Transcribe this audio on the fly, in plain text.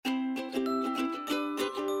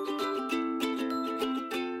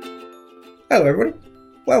Hello everybody,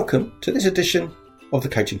 welcome to this edition of the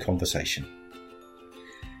Coaching Conversation.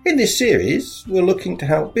 In this series, we're looking to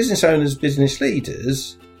help business owners, business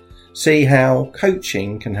leaders see how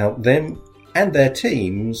coaching can help them and their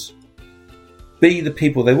teams be the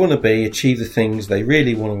people they want to be, achieve the things they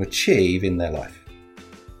really want to achieve in their life.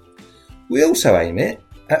 We also aim it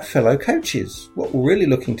at fellow coaches. What we're really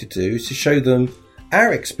looking to do is to show them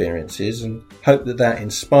our experiences and hope that that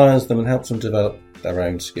inspires them and helps them develop their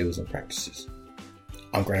own skills and practices.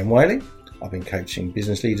 I'm Graham Wiley. I've been coaching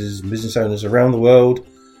business leaders and business owners around the world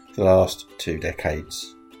for the last 2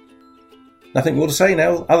 decades. Nothing more to say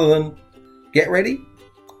now other than get ready,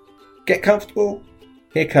 get comfortable.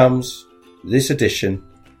 Here comes this edition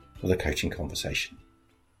of the Coaching Conversation.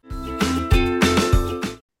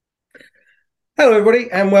 Hello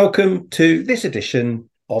everybody and welcome to this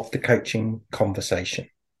edition of the Coaching Conversation.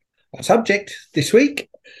 Our subject this week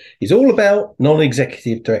is all about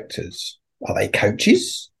non-executive directors. Are they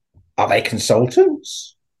coaches? Are they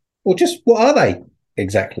consultants? Or just what are they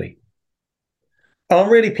exactly? I'm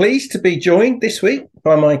really pleased to be joined this week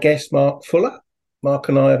by my guest, Mark Fuller. Mark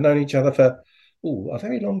and I have known each other for a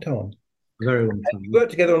very long time. Very long time. We've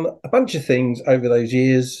worked together on a bunch of things over those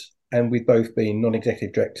years, and we've both been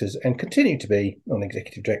non-executive directors and continue to be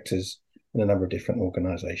non-executive directors in a number of different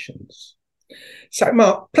organisations. So,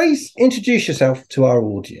 Mark, please introduce yourself to our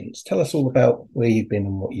audience. Tell us all about where you've been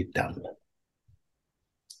and what you've done.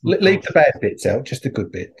 Leave the bad bits out, just the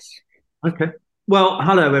good bits. Okay. Well,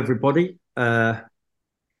 hello, everybody. As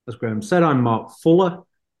Graham said, I'm Mark Fuller.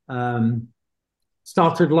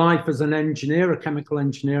 Started life as an engineer, a chemical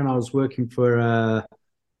engineer, and I was working for a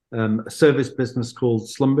service business called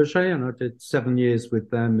Schlumberger, and I did 7 years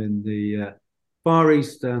with them in the Far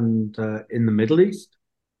East and in the Middle East.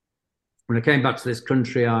 When I came back to this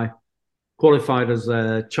country, I qualified as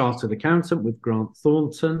a chartered accountant with Grant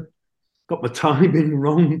Thornton. Got my timing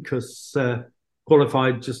wrong because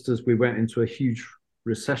qualified just as we went into a huge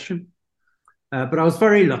recession. But I was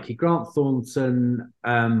very lucky. Grant Thornton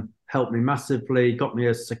helped me massively, got me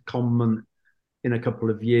a secondment in a couple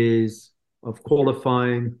of years of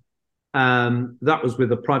qualifying. That was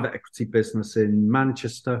with a private equity business in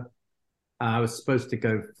Manchester. I was supposed to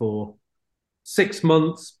go for 6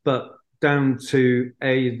 months, but down to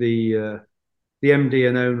the MD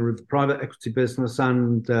and owner of the private equity business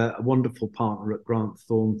and a wonderful partner at Grant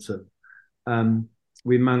Thornton,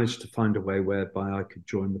 we managed to find a way whereby I could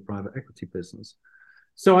join the private equity business.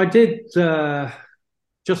 So I did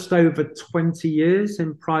just over 20 years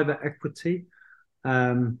in private equity.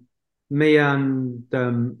 Me and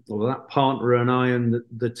that partner and I and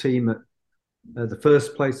the team at the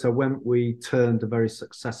first place I went, we turned a very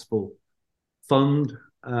successful fund,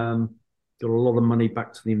 got a lot of money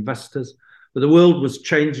back to the investors. But the world was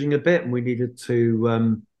changing a bit and we needed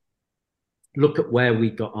to look at where we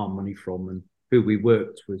got our money from and who we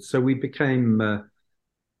worked with. So we became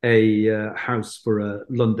a house for a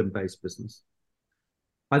London-based business.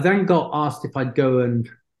 I then got asked if I'd go and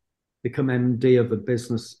become MD of a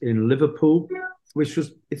business in Liverpool, which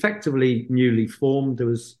was effectively newly formed. There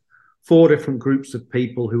was 4 different groups of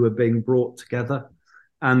people who were being brought together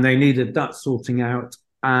and they needed that sorting out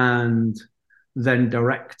and then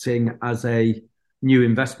directing as a new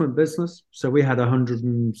investment business. So we had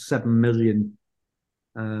 107 million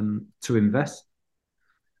to invest.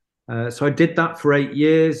 So I did that for 8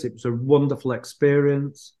 years. It was a wonderful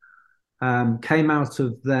experience. Came out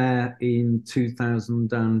of there in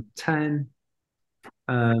 2010.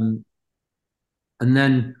 And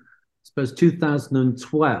then, I suppose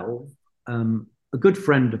 2012, a good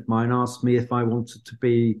friend of mine asked me if I wanted to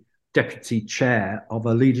be deputy chair of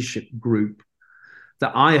a leadership group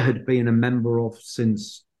that I had been a member of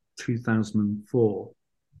since 2004.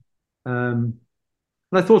 And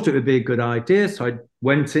I thought it would be a good idea, so I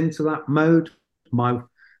went into that mode. My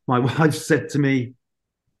wife said to me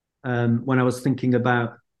when I was thinking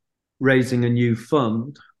about raising a new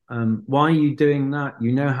fund, why are you doing that?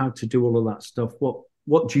 You know how to do all of that stuff.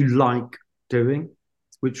 What do you like doing?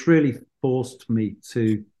 Which really forced me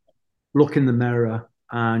to look in the mirror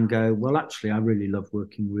and go, well, actually, I really love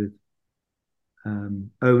working with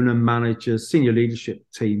owner, managers, senior leadership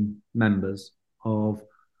team members of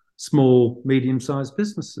small, medium-sized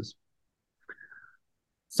businesses.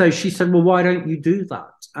 So she said, well, why don't you do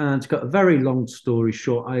that? And to cut a very long story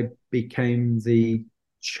short, I became the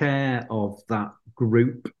chair of that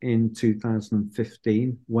group in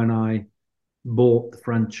 2015 when I bought the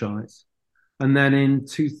franchise. And then in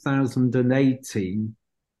 2018,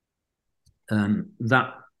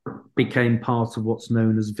 that became part of what's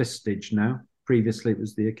known as Vistage now. Previously, it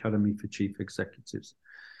was the Academy for Chief Executives.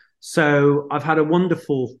 So I've had a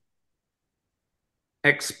wonderful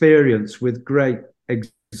experience with great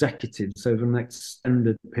executives over an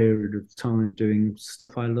extended period of time doing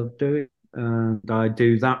stuff I love doing. And I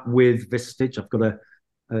do that with Vistage. I've got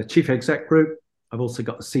a chief exec group. I've also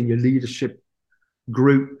got a senior leadership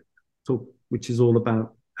group, which is all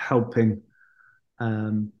about helping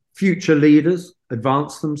future leaders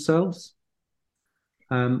advance themselves.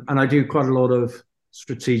 And I do quite a lot of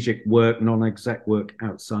strategic work, non-exec work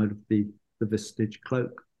outside of the Vistage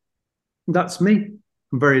cloak. That's me.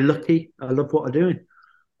 I'm very lucky. I love what I'm doing.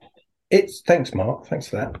 Thanks, Mark. Thanks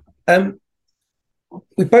for that.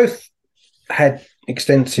 We both had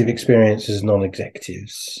extensive experience as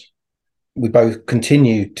non-executives. We both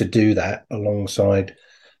continue to do that alongside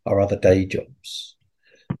our other day jobs.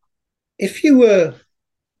 If you were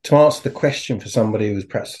to answer the question for somebody who was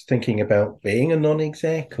perhaps thinking about being a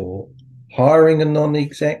non-exec or hiring a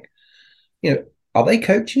non-exec, are they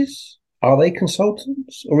coaches? Are they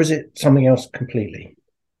consultants? Or is it something else completely?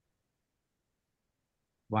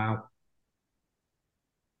 Wow.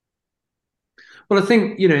 Well, I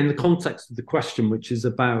think, in the context of the question, which is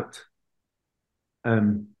about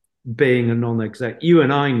being a non-exec, you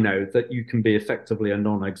and I know that you can be effectively a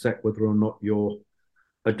non-exec whether or not you're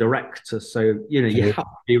a director. So, you have to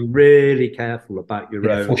be really careful about your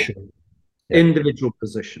own individual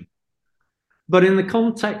position. But in the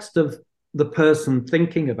context of the person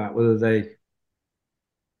thinking about whether they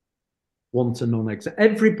want a non-exec,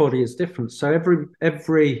 everybody is different. So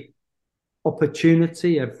every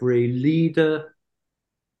opportunity, every leader,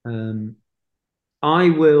 I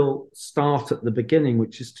will start at the beginning,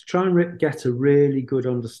 which is to try and get a really good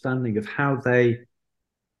understanding of how they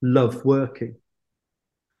love working.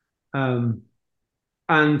 And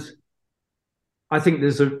I think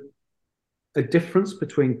there's a difference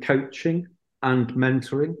between coaching and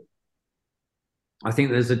mentoring. I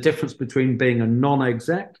think there's a difference between being a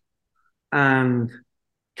non-exec and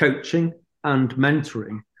coaching and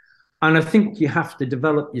mentoring. And I think you have to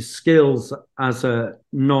develop your skills as a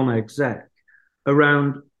non-exec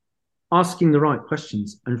around asking the right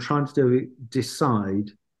questions and trying to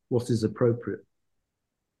decide what is appropriate.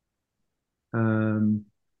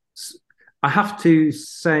 I have to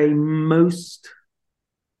say most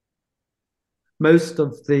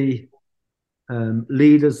of the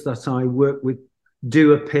leaders that I work with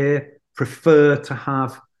do prefer to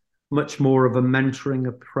have much more of a mentoring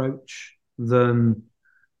approach than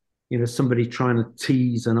somebody trying to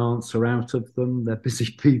tease an answer out of them. They're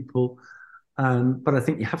busy people. But I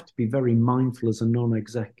think you have to be very mindful as a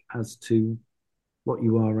non-exec as to what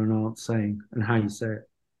you are and aren't saying and how you say it.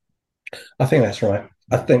 I think that's right.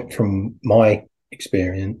 I think from my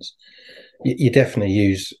experience, you definitely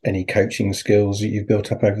use any coaching skills that you've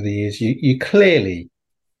built up over the years. You clearly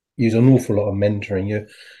use an awful lot of mentoring.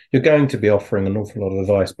 You're going to be offering an awful lot of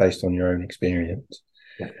advice based on your own experience.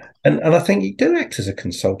 Yeah. And I think you do act as a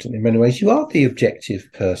consultant in many ways. You are the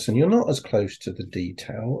objective person. You're not as close to the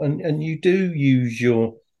detail, and you do use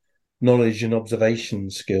your knowledge and observation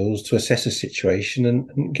skills to assess a situation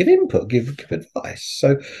and give input, give advice.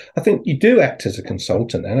 So I think you do act as a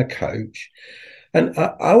consultant and a coach. And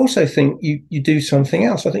I also think you do something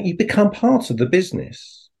else. I think you become part of the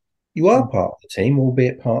business. You are part of the team,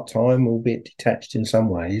 albeit part-time, albeit detached in some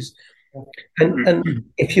ways. And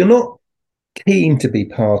if you're not keen to be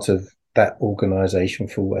part of that organisation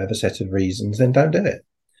for whatever set of reasons, then don't do it.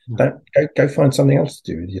 Don't go find something else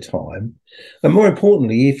to do with your time. And more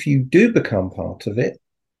importantly, if you do become part of it,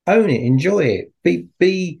 own it, enjoy it,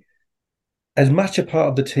 be as much a part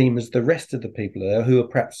of the team as the rest of the people there who are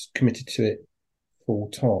perhaps committed to it full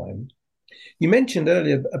time. You mentioned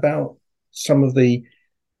earlier about some of the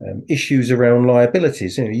issues around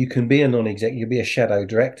liabilities. You can be a non-exec, you can be a shadow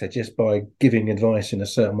director just by giving advice in a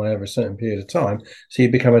certain way over a certain period of time. So you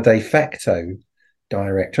become a de facto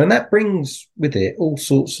director, and that brings with it all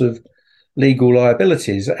sorts of legal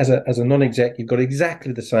liabilities. As a non-exec, you've got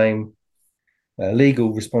exactly the same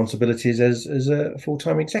legal responsibilities as a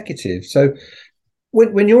full-time executive. So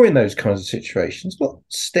when you're in those kinds of situations, what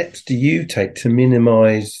steps do you take to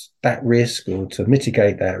minimize that risk or to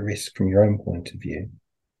mitigate that risk from your own point of view?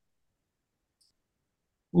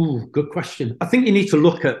 Ooh, good question. I think you need to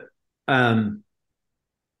look at the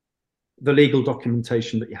legal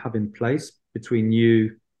documentation that you have in place between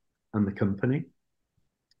you and the company,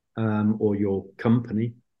 or your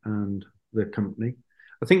company and the company.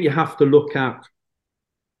 I think you have to look at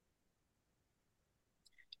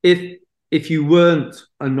if you weren't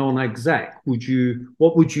a non-exec,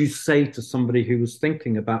 what would you say to somebody who was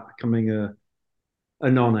thinking about becoming a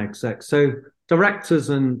non-exec? So directors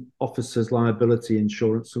and officers liability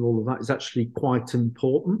insurance and all of that is actually quite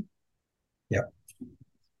important. Yeah.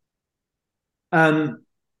 Um,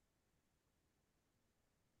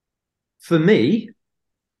 for me,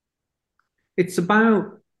 it's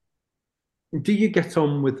about, do you get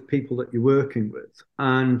on with the people that you're working with?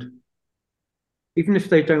 And even if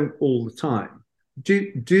they don't all the time,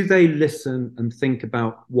 do they listen and think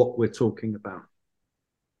about what we're talking about?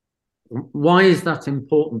 Why is that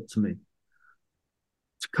important to me?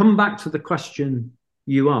 To come back to the question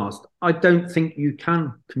you asked, I don't think you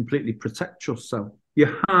can completely protect yourself.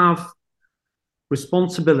 You have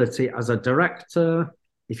responsibility as a director,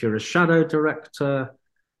 if you're a shadow director,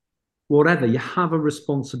 whatever, you have a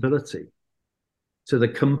responsibility to the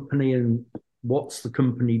company and what's the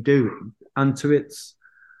company doing and to its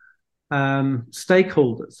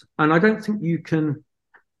stakeholders. And I don't think you can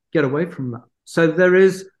get away from that. So there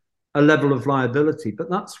is a level of liability, but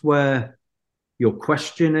that's where you're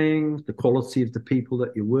questioning the quality of the people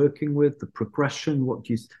that you're working with, the progression,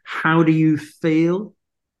 how do you feel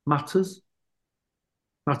matters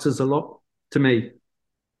a lot to me.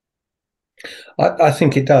 I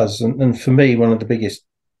think it does. And for me, one of the biggest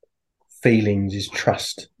feelings is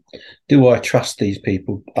trust. Do I trust these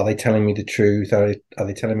people? Are they telling me the truth? Are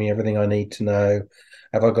they telling me everything I need to know?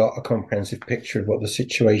 Have I got a comprehensive picture of what the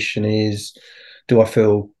situation is? Do I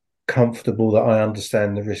feel comfortable that I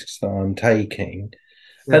understand the risks that I'm taking?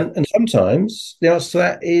 Yeah. And sometimes the answer to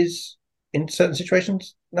that is, in certain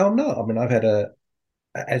situations, no, I'm not. I mean, I've had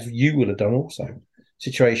as you will have done also,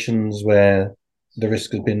 situations where the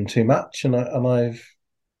risk has been too much, and I've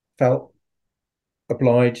felt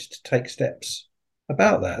obliged to take steps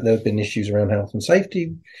about that. There have been issues around health and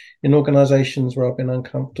safety in organisations where I've been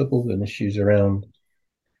uncomfortable, and issues around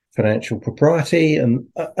financial propriety, and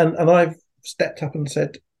I've stepped up and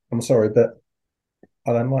said, "I'm sorry, but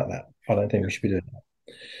I don't like that. I don't think we should be doing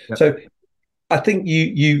that." Yep. So I think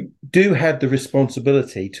you do have the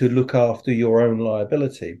responsibility to look after your own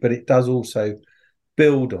liability, but it does also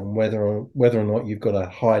build on whether or not you've got a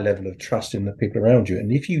high level of trust in the people around you. And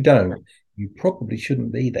if you don't, you probably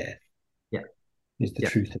shouldn't be there. Yeah. Is the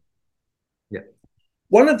truth. Yeah.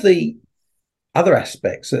 One of the other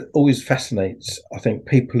aspects that always fascinates, I think,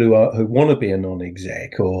 people who want to be a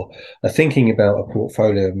non-exec or are thinking about a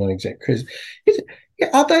portfolio of non-exec careers is,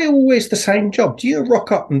 are they always the same job? Do you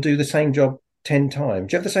rock up and do the same job 10 times?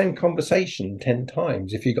 Do you have the same conversation 10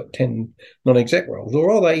 times if you've got 10 non-exec roles,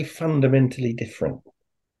 or are they fundamentally different?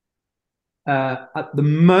 At the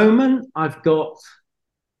moment, I've got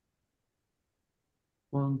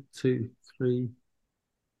 1, 2, 3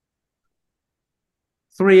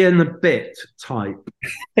 and a bit type.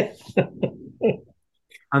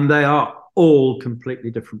 And they are all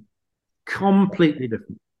completely different. Completely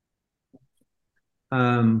different.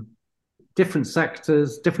 Different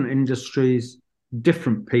sectors, different industries,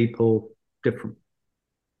 different people, different.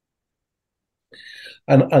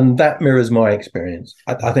 And that mirrors my experience.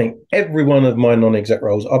 I think every one of my non-exec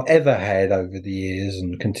roles I've ever had over the years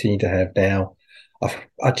and continue to have now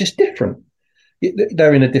are just different.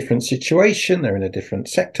 They're in a different situation. They're in a different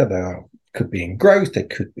sector. Could be in growth. They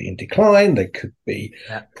could be in decline. They could be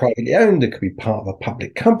privately owned. They could be part of a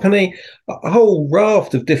public company. A whole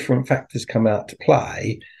raft of different factors come out to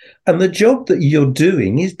play. And the job that you're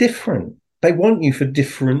doing is different. They want you for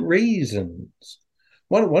different reasons.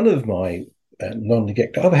 One of my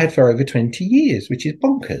non-exec I've had for over 20 years, which is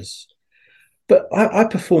bonkers. But I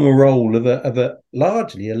perform a role of a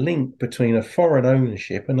largely a link between a foreign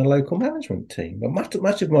ownership and a local management team. But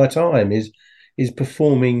much of my time is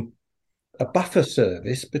performing a buffer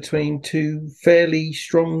service between two fairly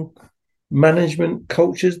strong management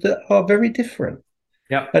cultures that are very different.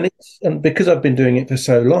 Yeah. And because I've been doing it for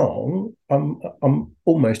so long, I'm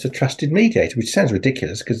almost a trusted mediator, which sounds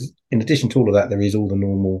ridiculous because in addition to all of that, there is all the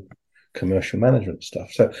normal commercial management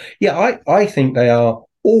stuff. So yeah, I think they are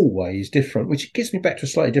always different, which gets me back to a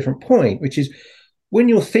slightly different point, which is when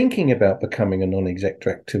you're thinking about becoming a non-exec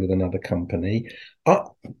director with another company, I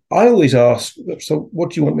always ask, so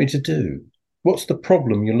what do you want me to do? What's the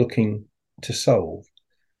problem you're looking to solve?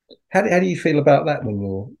 How do you feel about that when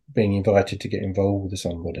you're being invited to get involved with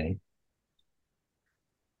somebody?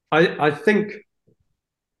 I think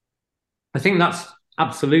that's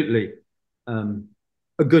absolutely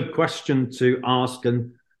a good question to ask,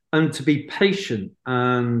 and to be patient,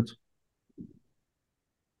 and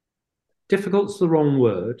difficult's the wrong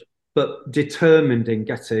word, but determined in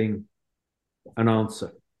getting an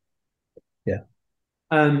answer. Yeah.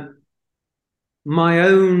 My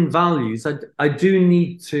own values, I do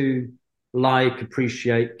need to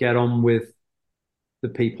appreciate, get on with the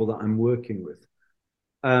people that I'm working with.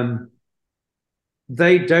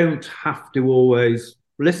 They don't have to always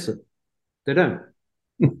listen. They don't.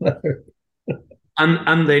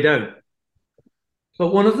 And they don't.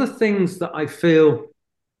 But one of the things that I feel,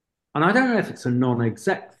 and I don't know if it's a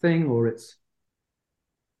non-exec thing or it's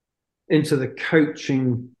into the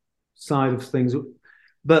coaching side of things,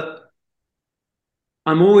 but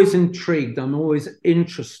I'm always intrigued, I'm always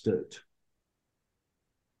interested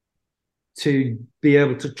to be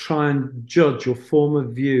able to try and judge or form a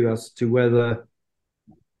view as to whether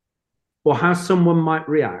or how someone might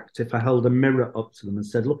react if I held a mirror up to them and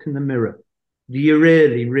said, look in the mirror. Do you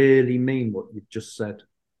really, really mean what you've just said?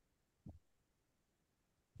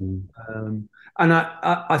 And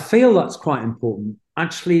I feel that's quite important,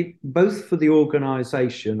 actually, both for the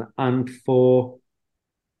organisation and for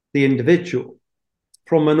the individual.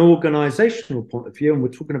 From an organisational point of view, and we're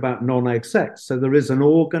talking about non-execs, so there is an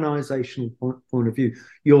organisational point of view.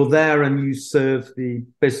 You're there and you serve the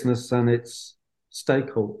business and its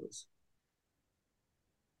stakeholders.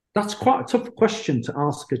 That's quite a tough question to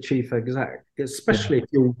ask a chief exec, especially if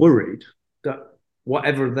you're worried that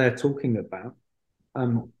whatever they're talking about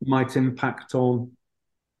might impact on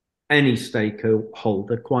any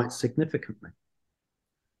stakeholder quite significantly.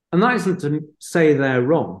 And that isn't to say they're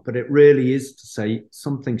wrong, but it really is to say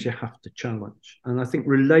some things you have to challenge. And I think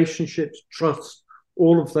relationships, trust,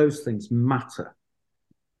 all of those things matter.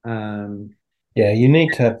 Yeah, you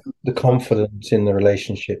need to have the confidence in the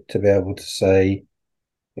relationship to be able to say,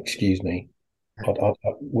 excuse me,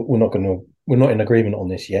 we're not in agreement on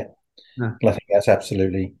this yet. No. And I think that's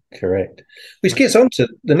absolutely correct. Which gets on to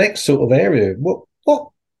the next sort of area. What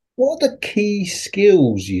are the key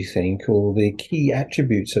skills you think, or the key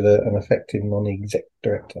attributes of an effective non-exec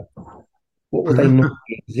director? What would they normally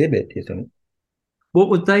exhibit, do you think? What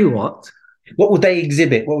would they what? What would they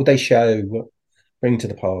exhibit? What would they show? What bring to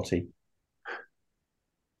the party?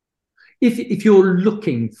 If you're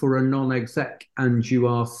looking for a non-exec and you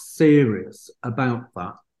are serious about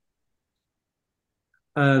that,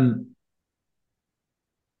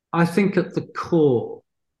 I think at the core,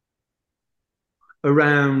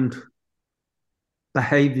 around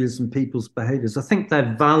behaviours and people's behaviours, I think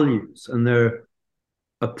their values and their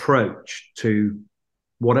approach to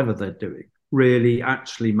whatever they're doing really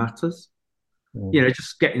actually matters. You know,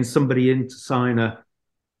 just getting somebody in to sign a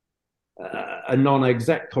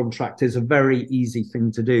non-exec contract is a very easy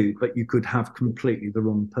thing to do, but you could have completely the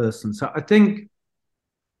wrong person. So I think,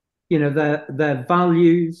 you know, their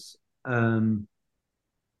values, how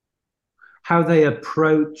they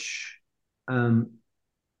approach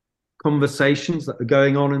conversations that are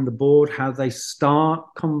going on in the board, how they start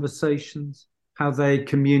conversations, how they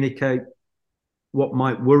communicate what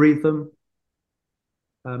might worry them,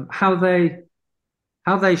 how they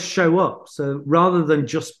show up. So rather than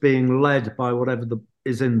just being led by whatever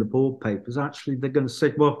is in the board papers, actually they're going to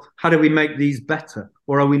say, well, how do we make these better?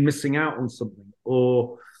 Or are we missing out on something?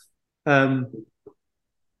 Or I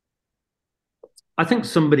think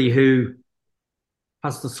somebody who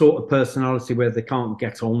has the sort of personality where they can't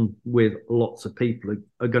get on with lots of people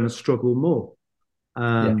are going to struggle more.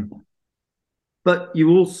 But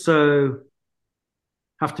you also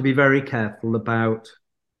have to be very careful about,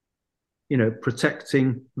 you know,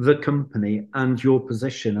 protecting the company and your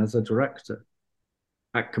position as a director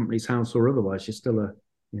at Companies House or otherwise. You're still a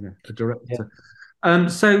director.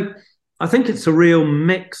 So I think it's a real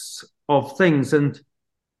mix of things, and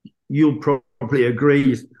you'll probably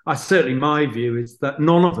agree. My view is that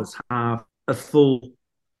none of us have a full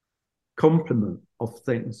complement of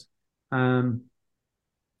things. But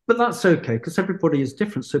that's okay, because everybody is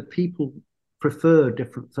different. So people prefer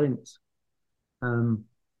different things.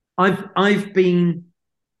 I've been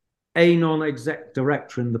a non-exec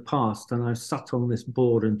director in the past, and I've sat on this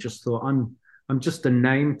board and just thought, I'm just a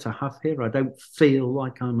name to have here. I don't feel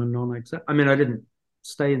like I'm a non-exec. I mean, I didn't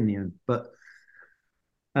stay in the end, but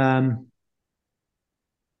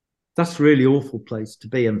that's a really awful place to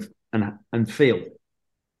be and feel.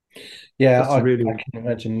 Yeah, I can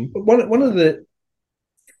imagine. One of the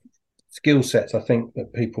skill sets I think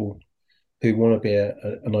that people who want to be a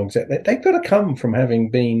non-exec, they've got to come from having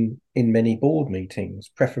been in many board meetings,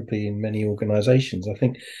 preferably in many organisations. I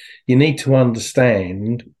think you need to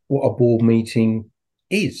understand what a board meeting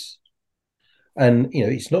is. And, you know,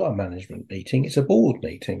 it's not a management meeting, it's a board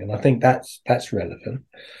meeting. And I think that's relevant.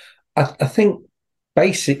 I think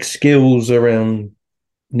basic skills around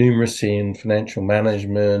numeracy and financial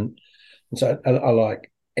management, and so I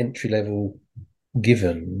like entry-level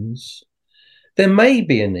givens. There may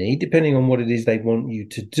be a need, depending on what it is they want you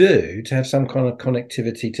to do, to have some kind of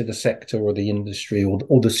connectivity to the sector or the industry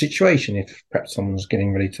or the situation, if perhaps someone's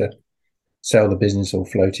getting ready to sell the business or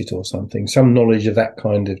float it or something, some knowledge of that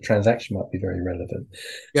kind of transaction might be very relevant.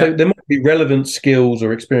 Yeah. So there might be relevant skills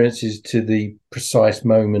or experiences to the precise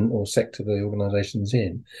moment or sector the organization's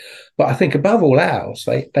in. But I think above all else,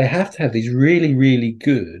 they have to have these really, really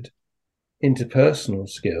good interpersonal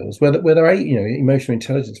skills where they're, emotional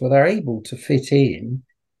intelligence, where they're able to fit in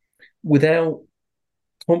without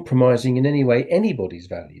compromising in any way anybody's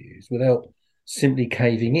values, without simply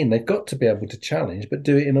caving in. They've got to be able to challenge, but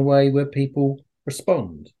do it in a way where people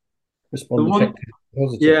respond effectively,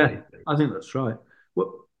 positively. Yeah, I think that's right.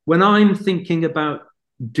 When I'm thinking about,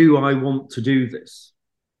 do I want to do this?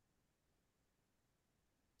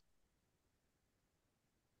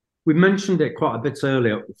 We mentioned it quite a bit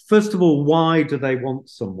earlier. First of all, why do they want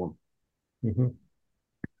someone? Mm-hmm.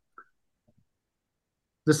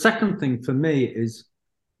 The second thing for me is,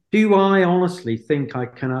 do I honestly think I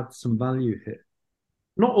can add some value here?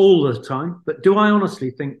 Not all the time, but do I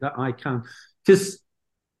honestly think that I can? Because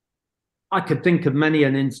I could think of many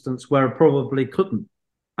an instance where I probably couldn't.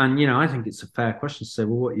 And, I think it's a fair question to say,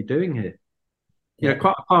 well, what are you doing here? Yeah.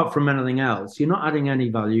 Quite apart from anything else, you're not adding any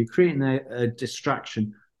value, creating a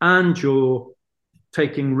distraction, and you're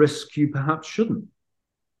taking risks you perhaps shouldn't.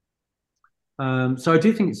 So I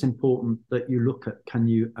do think it's important that you look at, can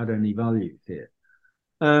you add any value here?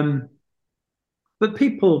 But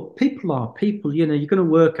people are people, you're going to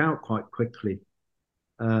work out quite quickly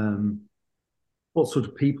what sort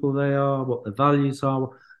of people they are, what their values are.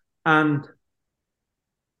 And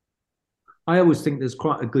I always think there's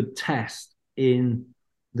quite a good test in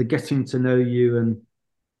the getting to know you and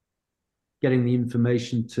getting the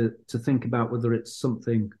information to think about whether it's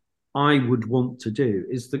something I would want to do,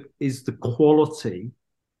 is the quality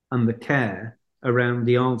and the care around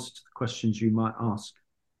the answer to the questions you might ask.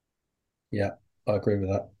 Yeah, I agree with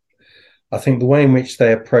that. I think the way in which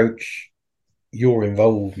they approach your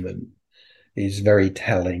involvement is very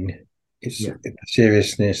telling. It's the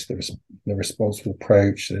seriousness, the responsible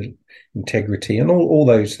approach, the integrity, and all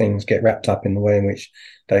those things get wrapped up in the way in which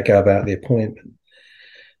they go about the appointment.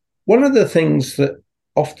 One of the things that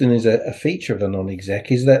often is a feature of a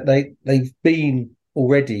non-exec is that they've been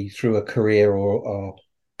already through a career or are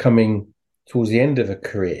coming towards the end of a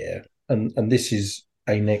career, and this is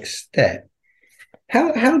a next step.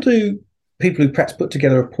 How do people who perhaps put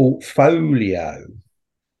together a portfolio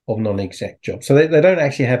of non-exec jobs, so they don't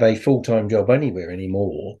actually have a full-time job anywhere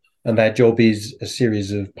anymore, and their job is a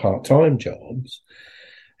series of part-time jobs,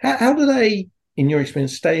 how do they, in your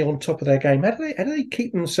experience, stay on top of their game? How do they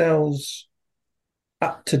keep themselves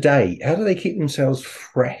up to date? How do they keep themselves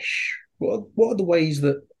fresh? What are the ways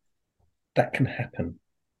that can happen?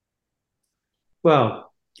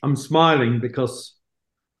 Well, I'm smiling because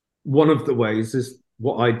one of the ways is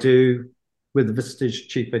what I do with the Vistage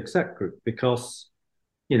Chief Exec Group, because,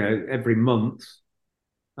 every month,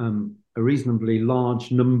 a reasonably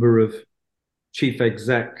large number of chief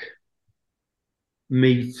exec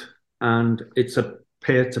meet, and it's a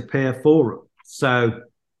peer-to-peer forum. So,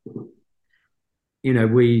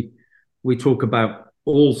 we talk about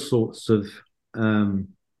all sorts of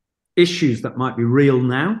issues that might be real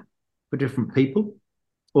now for different people,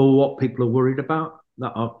 or what people are worried about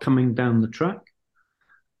that are coming down the track.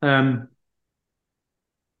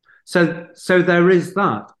 So there is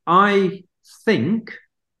that. I think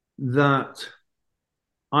that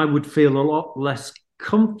I would feel a lot less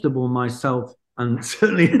comfortable myself, and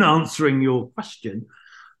certainly in answering your question,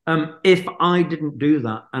 if I didn't do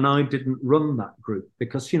that and I didn't run that group,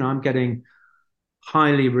 because, I'm getting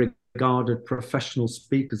highly regarded professional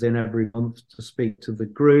speakers in every month to speak to the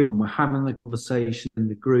group, and we're having the conversation in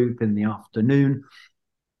the group in the afternoon,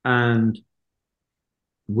 and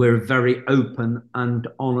we're a very open and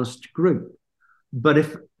honest group. But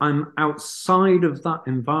if I'm outside of that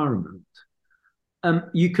environment,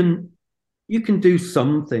 you can do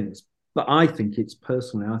some things, but I think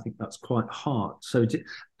I think that's quite hard.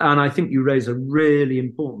 And I think you raise a really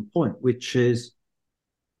important point, which is,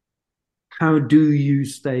 how do you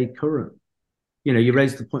stay current? You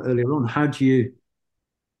raised the point earlier on. How do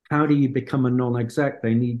you become a non-exec?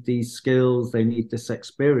 They need these skills, they need this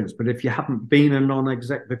experience. But if you haven't been a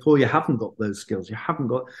non-exec before, you haven't got those skills,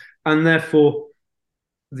 and therefore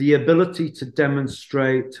the ability to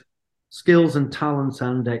demonstrate skills and talents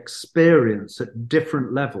and experience at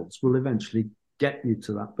different levels will eventually get you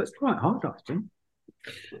to that. But it's quite hard, I think.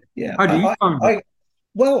 Yeah. How do you find it?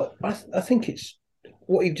 Well, I think it's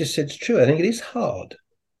what you've just said is true. I think it is hard.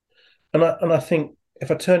 And I think if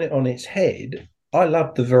I turn it on its head, I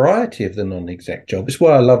love the variety of the non-exec job. It's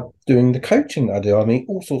why I love doing the coaching that I do. I mean,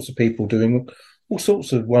 all sorts of people doing all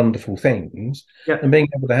sorts of wonderful things, and being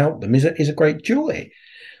able to help them is a great joy.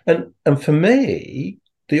 And for me,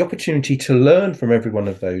 the opportunity to learn from every one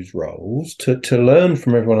of those roles, to learn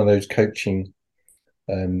from every one of those coaching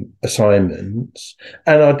assignments,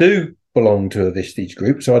 and I do belong to a Vistage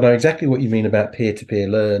group, so I know exactly what you mean about peer-to-peer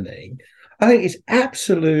learning. I think it's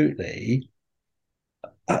absolutely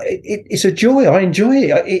it's a joy. I enjoy it.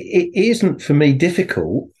 It isn't for me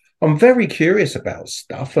difficult. I'm very curious about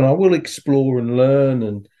stuff, and I will explore and learn.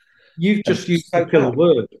 And You've just used the killer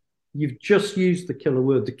word. You've just used the killer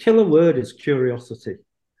word. The killer word is curiosity.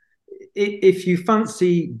 If you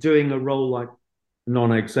fancy doing a role like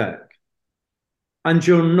non-exec and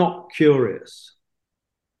you're not curious,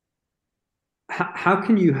 how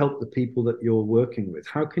can you help the people that you're working with?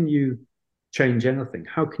 How can you change anything?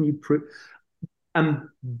 How can you prove? And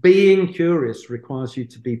being curious requires you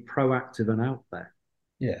to be proactive and out there.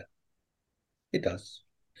 Yeah, it does.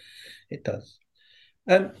 It does.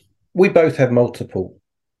 We both have multiple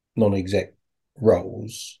non-exec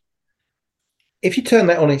roles. If you turn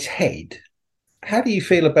that on its head, how do you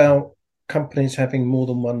feel about companies having more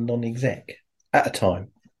than one non-exec at a time?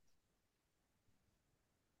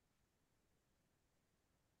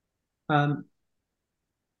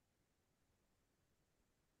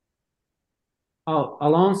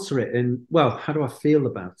 I'll answer it in, well, how do I feel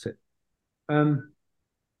about it? I'm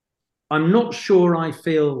not sure I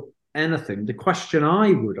feel anything. The question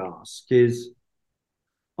I would ask is,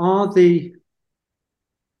 are the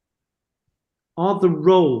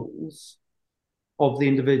roles of the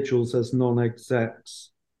individuals as non-execs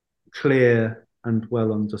clear and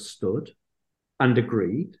well understood and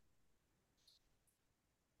agreed?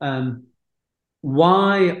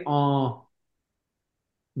 Why are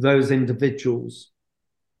those individuals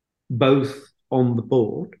both on the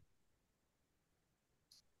board?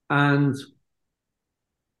 And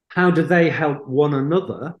how do they help one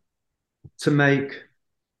another to make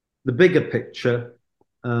the bigger picture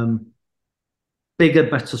bigger,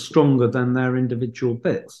 better, stronger than their individual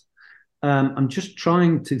bits? I'm just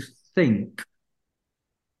trying to think.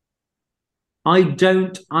 I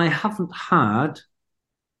haven't had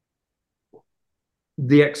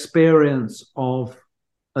the experience of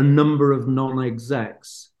a number of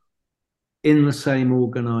non-execs in the same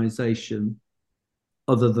organization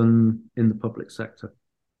other than in the public sector.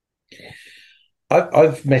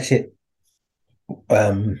 I've met it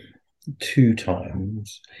 2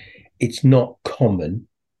 times. It's not common.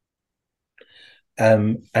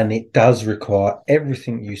 And it does require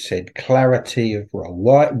everything you said, clarity of role.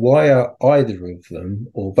 Why are either of them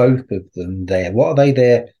or both of them there? What are they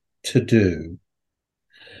there to do?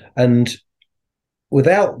 And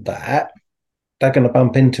without that, they're going to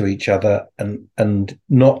bump into each other and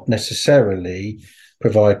not necessarily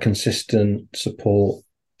provide consistent support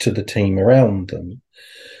to the team around them.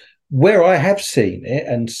 Where I have seen it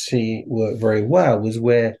and see it work very well was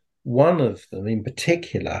where one of them in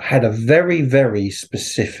particular had a very, very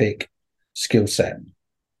specific skill set.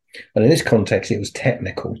 And in this context, it was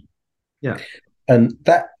technical. Yeah. And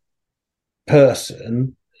that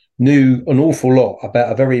person knew an awful lot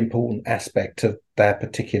about a very important aspect of their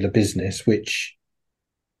particular business, which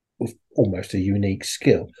was almost a unique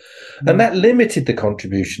skill. And that limited the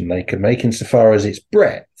contribution they could make insofar as its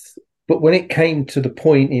breadth. But when it came to the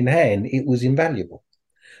point in hand, it was invaluable.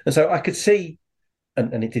 And so I could see,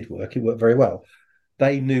 and it did work, it worked very well.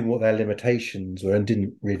 They knew what their limitations were and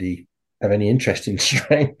didn't really have any interest in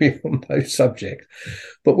straying beyond those subjects.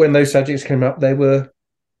 But when those subjects came up, they were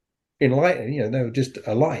enlightened, they were just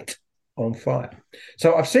a light on fire.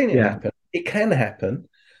 So I've seen it happen. It can happen.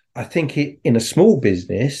 I think in a small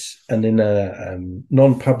business and in a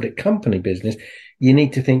non-public company business, you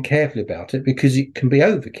need to think carefully about it because it can be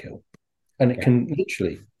overkill and it can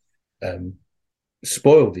literally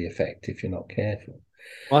spoil the effect if you're not careful.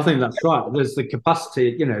 Well, I think that's right. There's the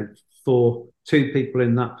capacity, for 2 people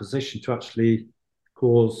in that position to actually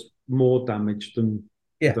cause more damage than.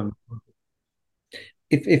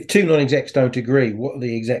 If 2 non-execs don't agree, what are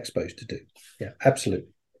the execs supposed to do? Yeah, absolutely.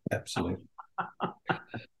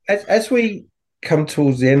 As we come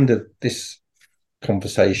towards the end of this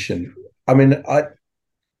conversation, I mean,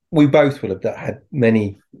 we both will have had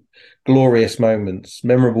many glorious moments,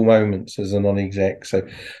 memorable moments as a non-exec. So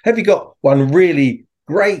have you got one really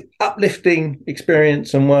great, uplifting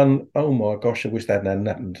experience and one, oh my gosh, I wish that hadn't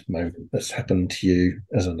happened moment that's happened to you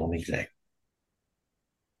as a non-exec?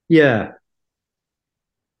 Yeah.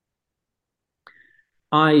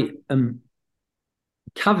 I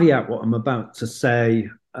caveat what I'm about to say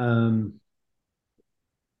from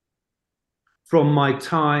my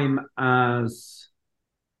time as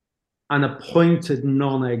an appointed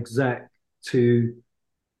non-exec to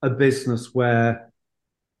a business where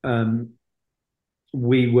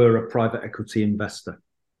we were a private equity investor.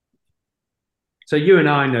 So you and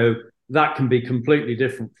I know that can be completely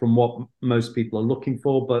different from what most people are looking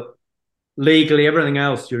for, but legally, everything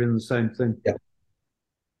else, you're in the same thing. Yeah.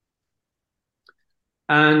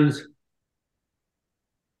 And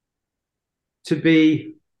to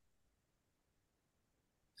be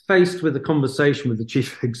faced with a conversation with the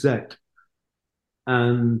chief exec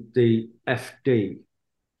and the FD,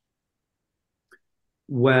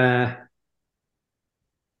 where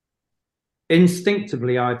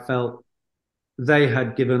instinctively I felt they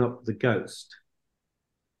had given up the ghost.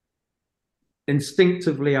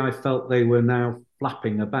 Instinctively, I felt they were now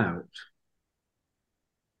flapping about.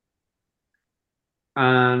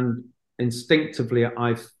 And instinctively,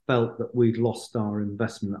 I felt that we'd lost our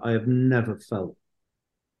investment. I have never felt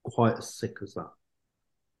quite as sick as that.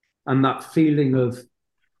 And that feeling of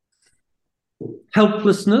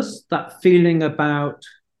helplessness, that feeling about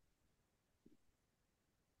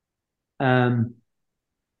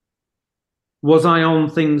was I on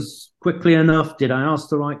things quickly enough? Did I ask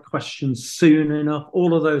the right questions soon enough?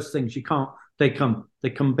 All of those things, you can't, they come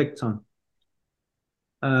big time.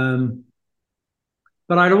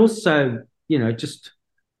 But I'd also, just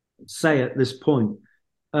say at this point,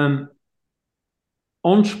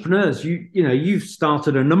 entrepreneurs, you've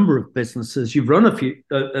started a number of businesses, you've run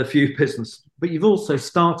a few businesses, but you've also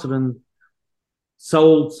started and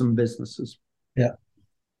sold some businesses. Yeah.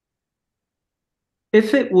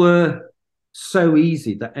 If it were so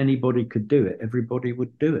easy that anybody could do it, everybody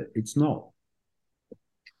would do it. It's not.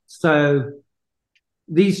 So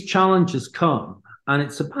these challenges come, and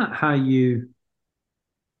it's about how you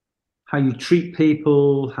treat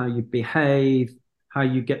people, how you behave, how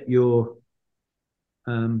you get your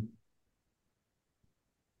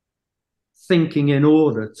thinking in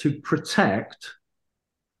order to protect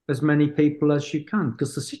as many people as you can,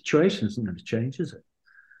 because the situation isn't going to change, is it?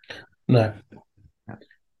 No.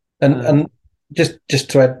 And just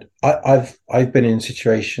to add, I've been in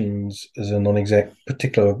situations as a non-exec.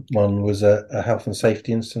 Particular one was a health and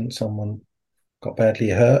safety incident. Someone got badly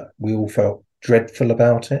hurt. We all felt dreadful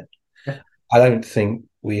about it. Yeah. I don't think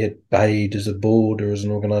we had behaved as a board or as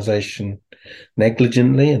an organisation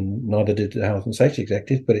negligently, and neither did the health and safety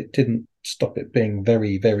executive. But it didn't stop it being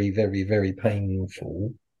very, very, very, very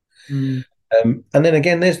painful. Mm. And then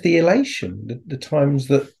again, there's the elation, the times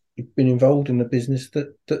that you've been involved in a business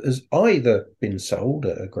that has either been sold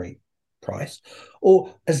at a great price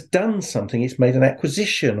or has done something. It's made an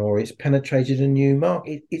acquisition or it's penetrated a new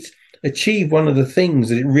market. It's achieved one of the things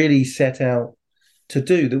that it really set out to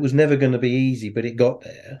do that was never going to be easy, but it got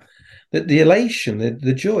there. That the elation,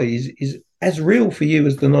 the joy is as real for you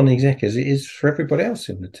as the non-exec as it is for everybody else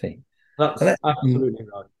in the team. That's absolutely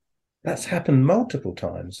right. That's happened multiple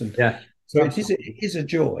times. And yeah. So it is a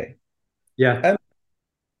joy. Yeah.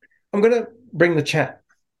 I'm going to bring the chat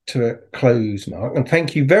to a close, Mark, and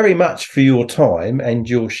thank you very much for your time and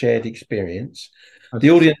your shared experience. The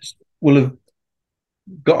audience will have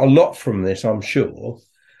got a lot from this, I'm sure.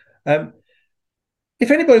 If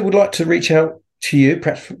anybody would like to reach out to you,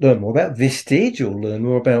 perhaps learn more about Vistage or learn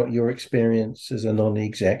more about your experience as a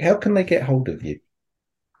non-exec, how can they get hold of you?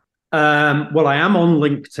 Well, I am on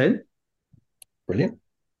LinkedIn. Brilliant.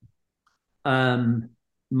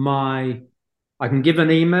 I can give an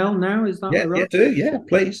email now. Is that right? Yeah, do. Yeah,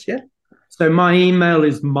 please. Yeah. So my email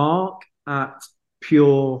is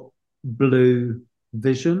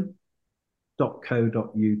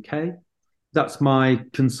mark@purebluevision.co.uk. That's my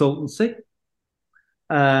consultancy.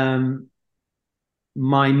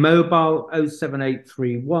 My mobile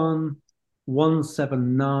 07831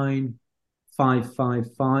 179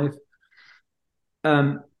 555.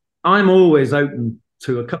 I'm always open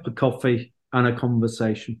to a cup of coffee and a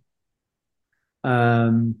conversation.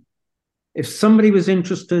 If somebody was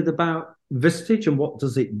interested about Vistage and what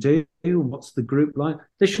does it do and what's the group like,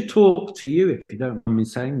 they should talk to you, if you don't mind me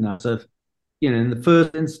saying that. So, in the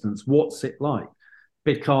first instance, what's it like?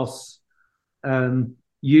 Because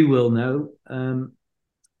you will know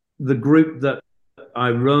the group that I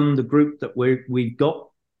run, the group that we've got,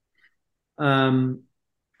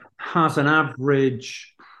 has an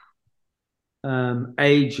average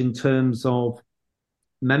age in terms of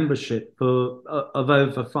membership of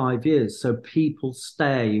over 5 years. So people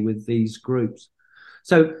stay with these groups.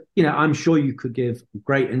 So, I'm sure you could give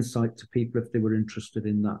great insight to people if they were interested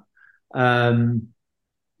in that.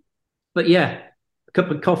 But yeah, a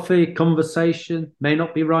cup of coffee, conversation, may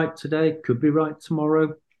not be right today, could be right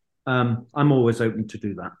tomorrow. I'm always open to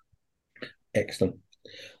do that. Excellent.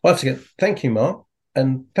 Once again, thank you, Mark.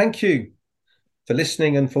 And thank you for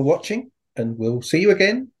listening and for watching. And we'll see you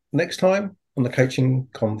again next time on the Coaching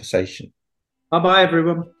Conversation. Bye-bye,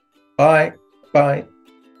 everyone. Bye. Bye.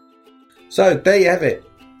 So there you have it.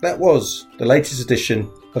 That was the latest edition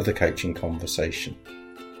of the Coaching Conversation.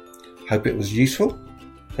 Hope it was useful.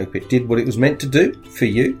 Hope it did what it was meant to do for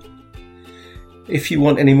you. If you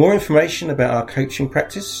want any more information about our coaching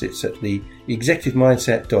practice, it's at the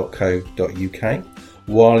executivemindset.co.uk.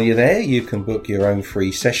 While you're there, you can book your own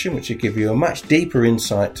free session, which will give you a much deeper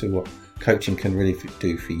insight to what coaching can really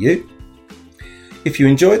do for you. If you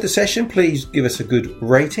enjoyed the session, please give us a good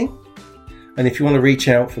rating. And if you want to reach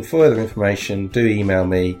out for further information, do email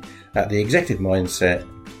me at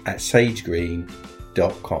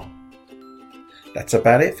theexecutivemindset@sagegreen.com. That's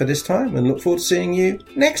about it for this time, and look forward to seeing you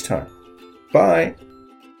next time. Bye.